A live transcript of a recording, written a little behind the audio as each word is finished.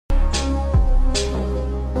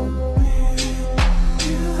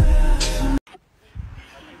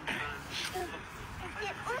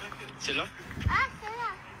là? Ah, c'est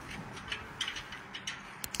là.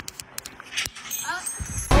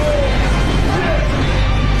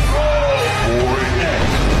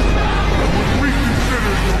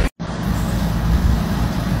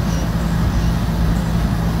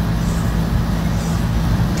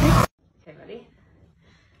 Okay, ready?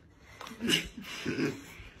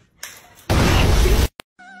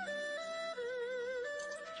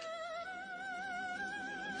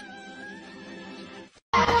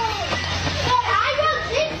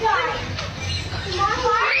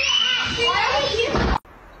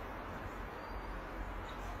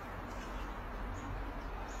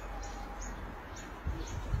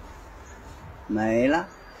没了，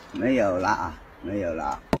没有了啊，没有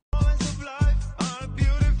了。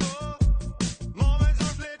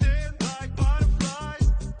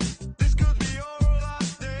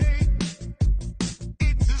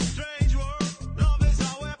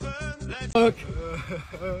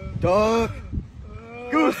 Duck!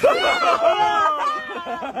 Goose!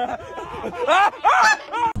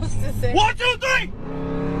 1, 2, 3!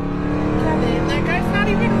 Kevin, that guy's not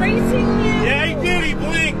even racing you. Yeah, he did. He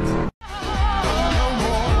blinked.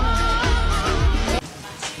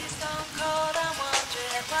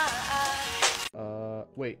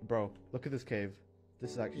 Wait, bro. Look at this cave.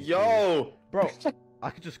 This is actually. Yo! Crazy. Bro,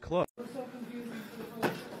 I could just close.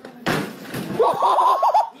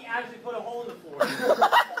 He actually put a hole in the floor.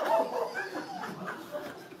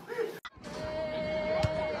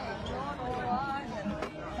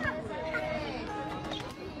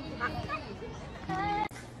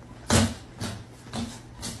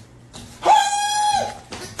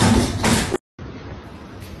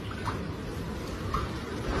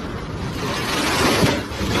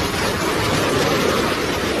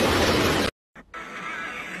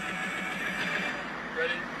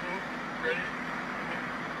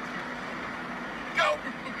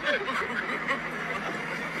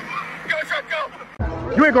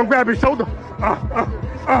 You ain't gonna grab his shoulder. Get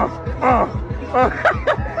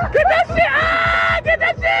that shit! Ah! Get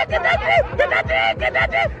that shit! Get that shit! Get that shit! Get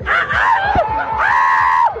that shit! Ah! Ah! Ah!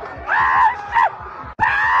 Ah! Shit!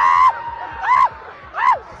 Ah! Ah!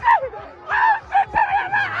 Oh shit! Oh shit!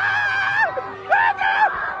 Ah!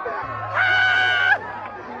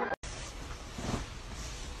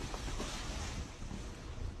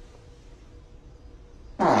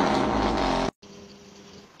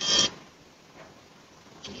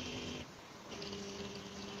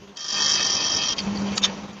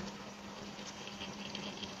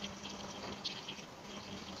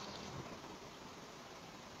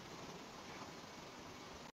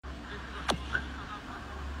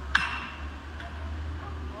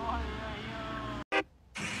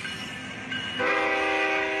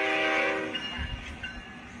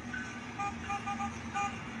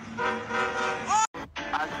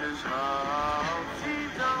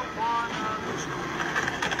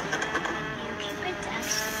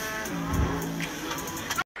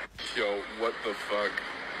 Yo, what the fuck?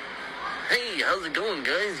 Hey, how's it going,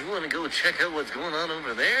 guys? You want to go check out what's going on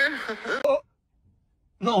over there?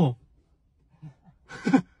 No.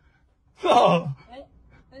 No.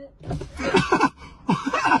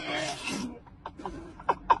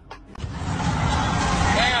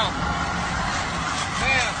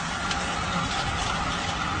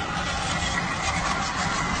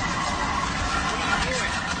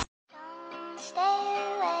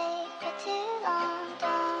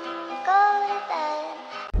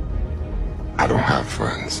 I don't have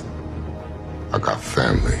friends. I got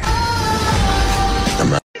family.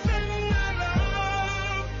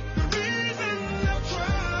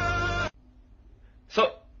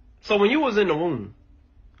 So when you was in the womb,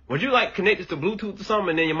 was you like connected to Bluetooth or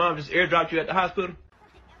something, and then your mom just airdropped you at the hospital?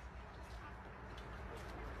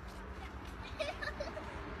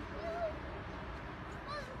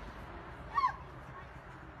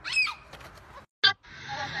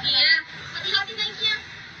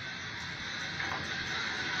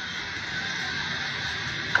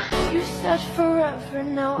 You said forever,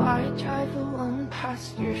 now I drive alone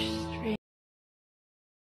past your street.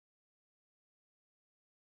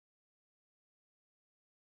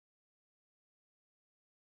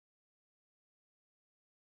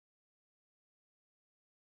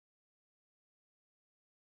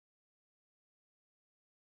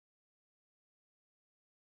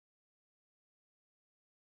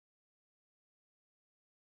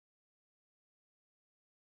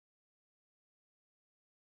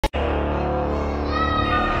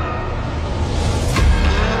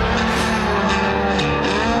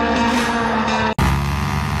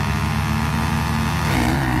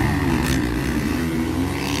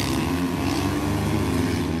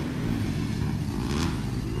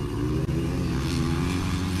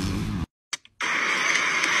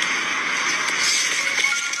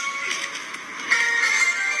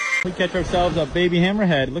 We catch ourselves a baby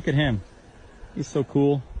hammerhead. Look at him. He's so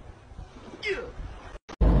cool.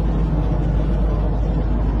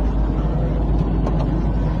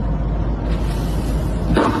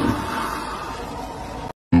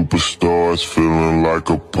 Superstars feeling like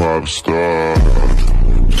a pop star.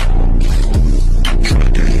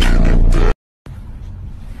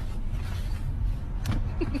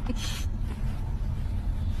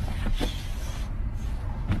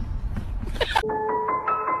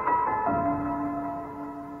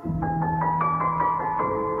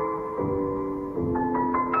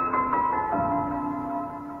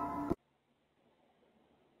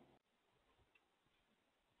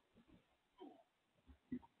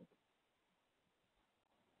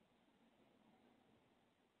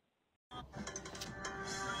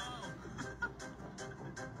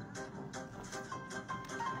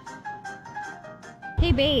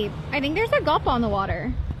 Hey babe, I think there's a gulp on the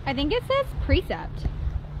water. I think it says precept.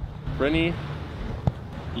 Brittany,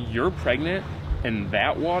 you're pregnant and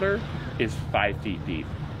that water is 5 feet deep.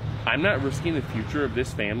 I'm not risking the future of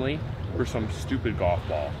this family for some stupid golf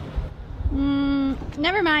ball.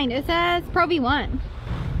 Never mind. It says Pro V1.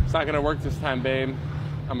 It's not gonna work this time, babe.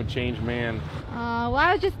 I'm a changed man. Well,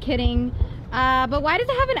 I was just kidding. But why does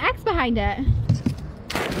it have an X behind it?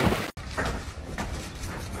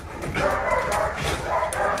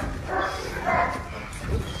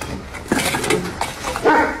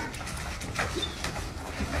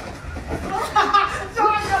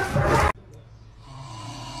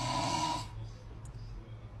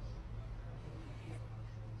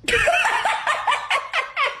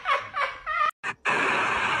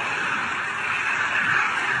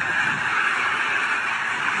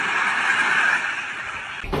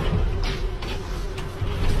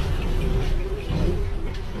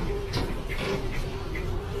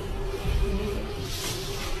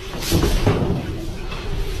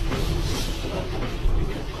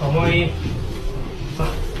 Mãe.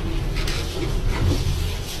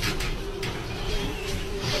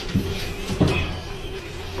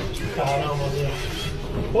 Caramba, Deus.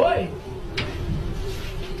 Oi!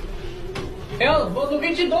 Ela, vou no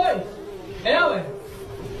 22. Ela.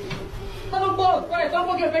 Tá no ponto, vai, só um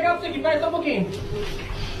pouquinho, vou pegar pra você aqui, vai, só um pouquinho.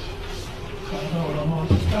 Caramba, mano,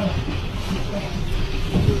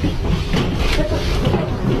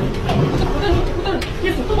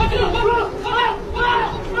 isso, tu bate não, vai!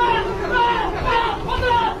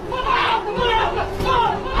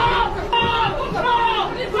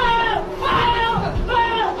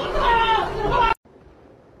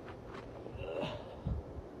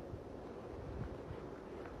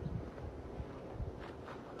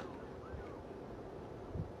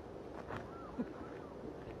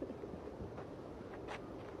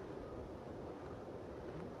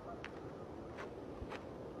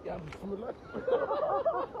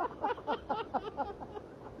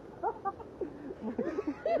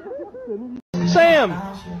 Sam!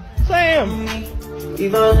 Sam!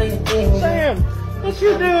 Sam! What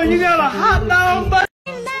you doing? You got a hot dog, buddy?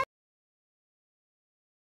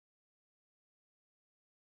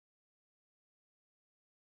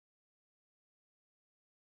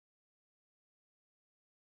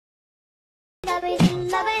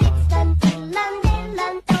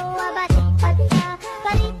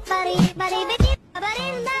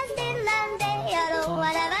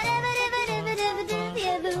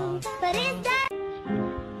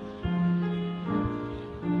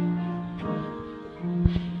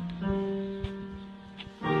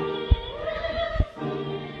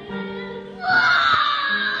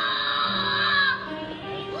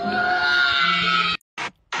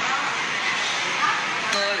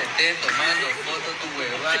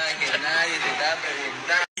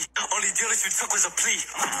 Only deal you took was a plea.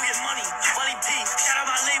 Who your money? Wally P. Shout out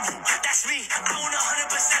my label. That's me. I own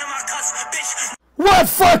 100% of my cuts, bitch. What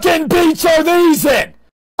fucking beach are these in?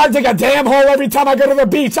 I dig a damn hole every time I go to the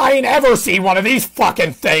beach. I ain't ever seen one of these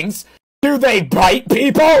fucking things. Do they bite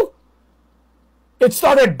people? It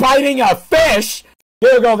started biting a fish.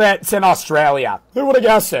 Here we go, that's in Australia. Who would have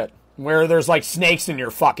guessed it? Where there's like snakes in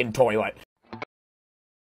your fucking toilet.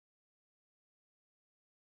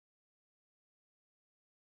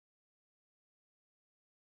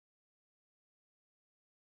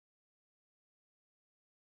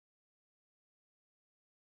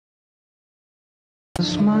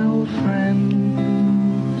 My old friend,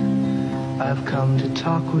 I've come to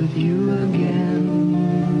talk with you again,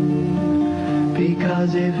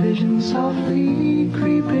 because a vision softly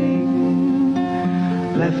creeping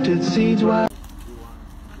left its seeds while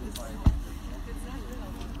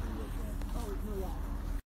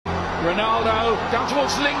Ronaldo down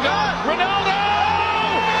towards Lingard. Ronaldo!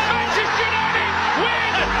 Manchester United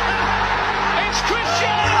win!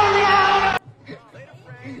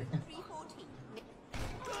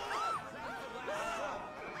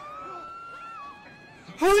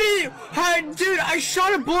 I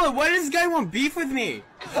shot a bullet. Why does this guy want beef with me?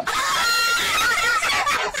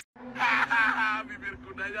 Bibir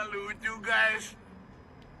kudanya lucu, guys.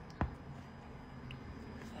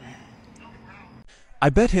 I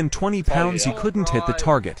bet him 20 pounds he couldn't hit the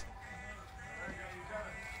target.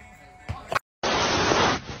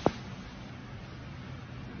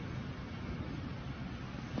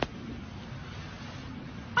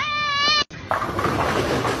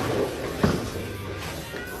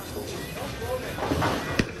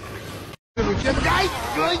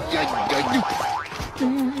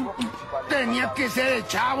 Tenía que ser el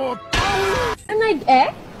chavo. I'm like,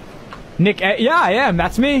 eh? Nick, yeah, I am.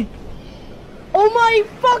 That's me. Oh my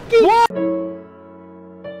fucking... What?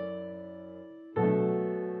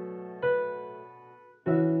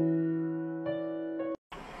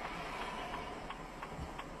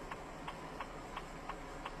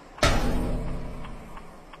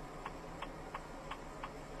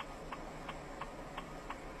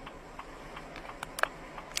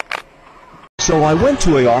 So I went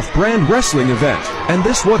to a off-brand wrestling event, and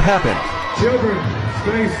this what happened. Children,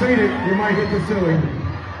 stay seated. You might hit the ceiling.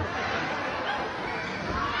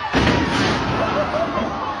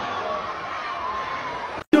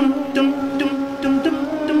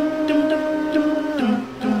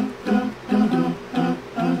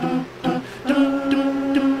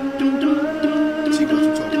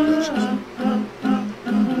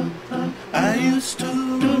 I used to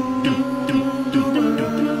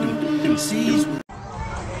seize